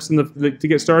the steps to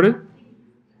get started?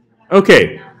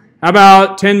 Okay. How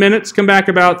about 10 minutes? Come back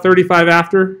about 35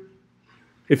 after.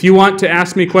 If you want to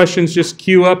ask me questions, just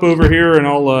queue up over here and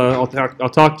I'll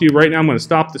talk to you right now. I'm going to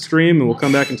stop the stream and we'll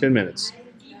come back in 10 minutes.